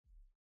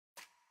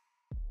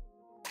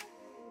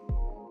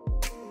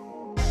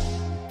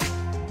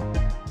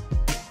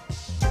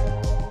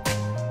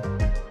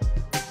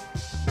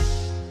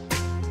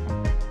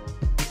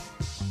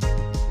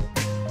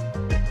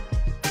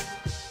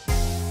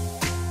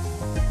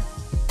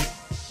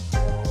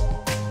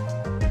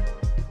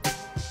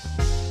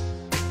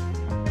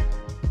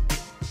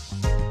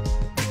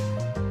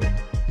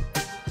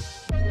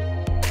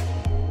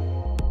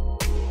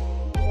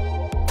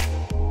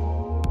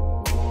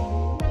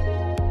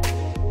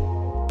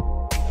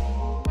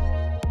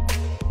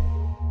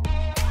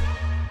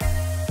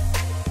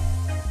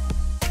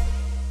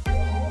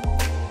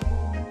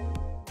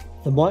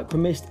The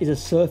Micro-Mist is a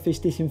surface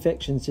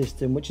disinfection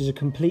system which is a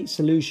complete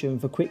solution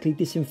for quickly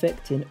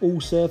disinfecting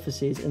all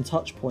surfaces and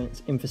touch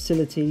points in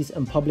facilities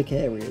and public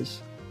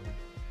areas.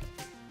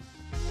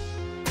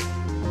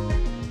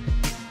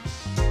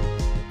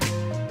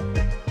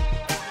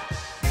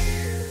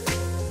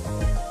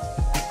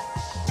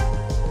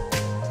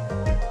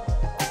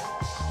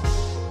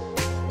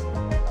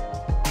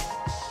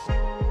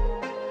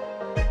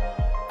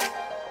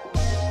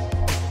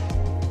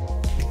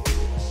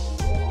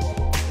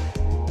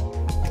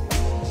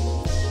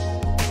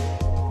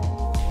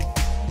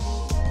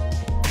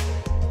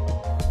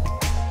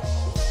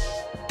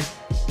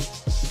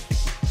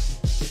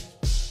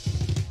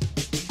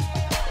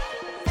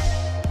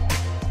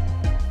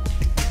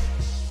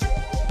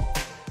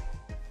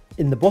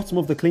 In the bottom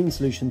of the clean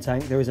solution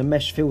tank there is a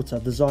mesh filter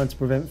designed to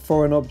prevent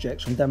foreign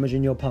objects from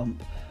damaging your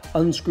pump.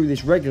 Unscrew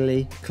this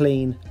regularly,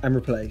 clean and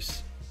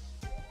replace.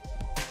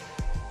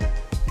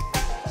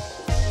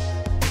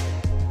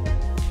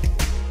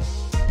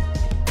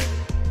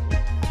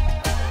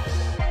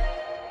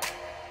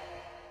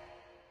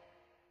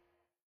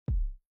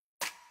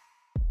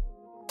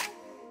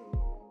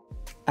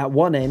 At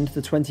one end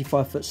the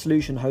 25-foot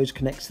solution hose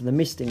connects to the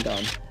misting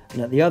gun,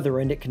 and at the other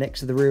end it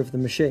connects to the rear of the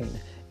machine.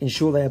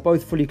 Ensure they are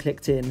both fully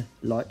clicked in,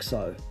 like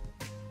so.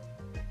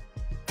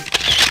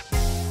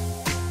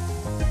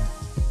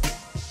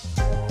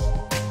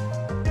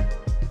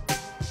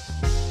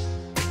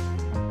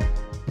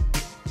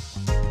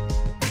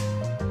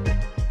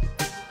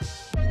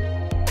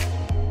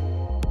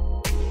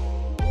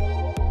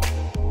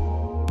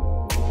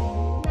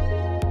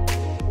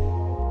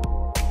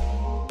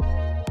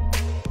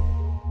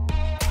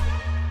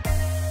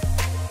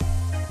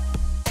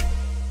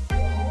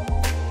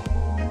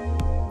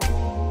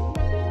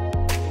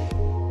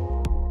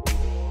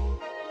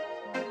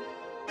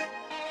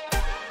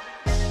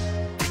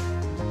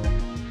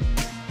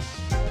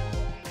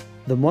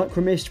 The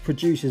Micro-Mist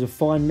produces a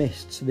fine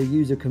mist so the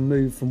user can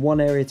move from one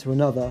area to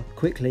another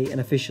quickly and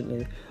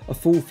efficiently. A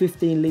full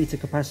 15 litre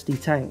capacity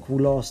tank will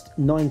last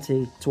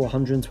 90 to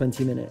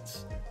 120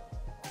 minutes.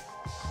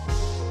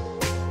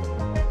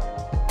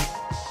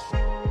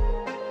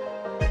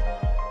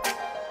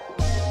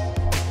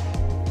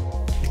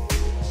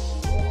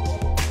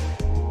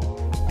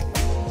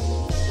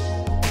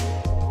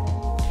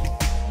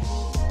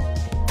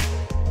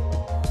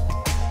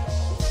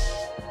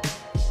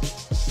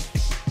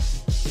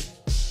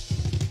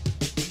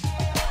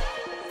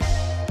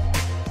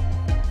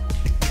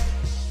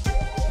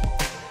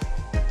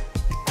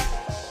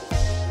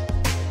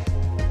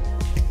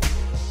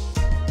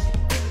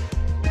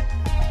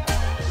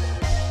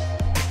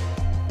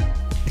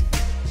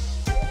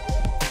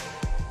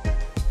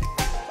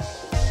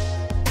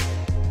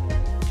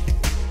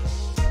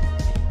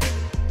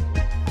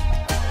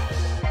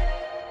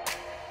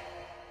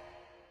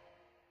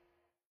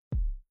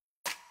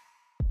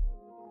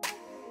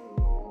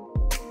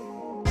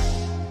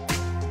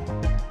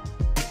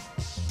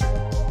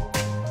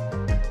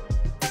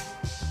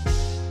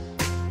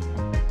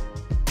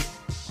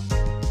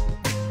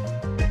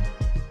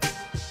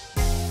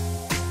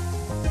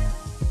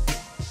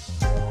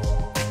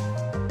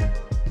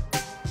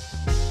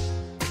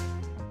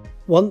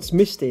 Once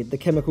misted, the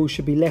chemical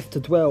should be left to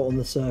dwell on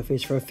the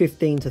surface for a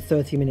 15 to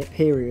 30 minute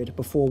period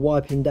before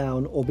wiping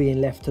down or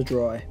being left to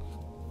dry.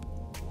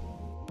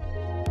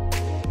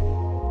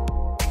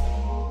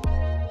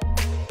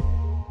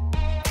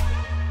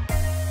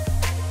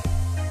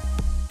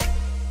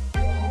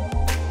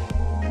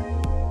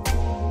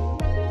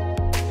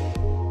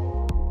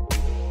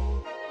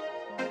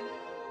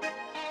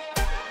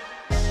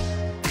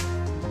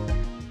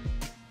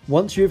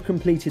 Once you have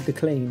completed the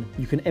clean,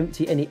 you can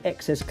empty any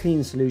excess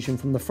clean solution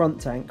from the front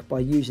tank by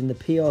using the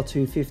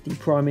PR250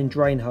 priming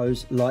drain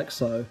hose like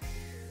so.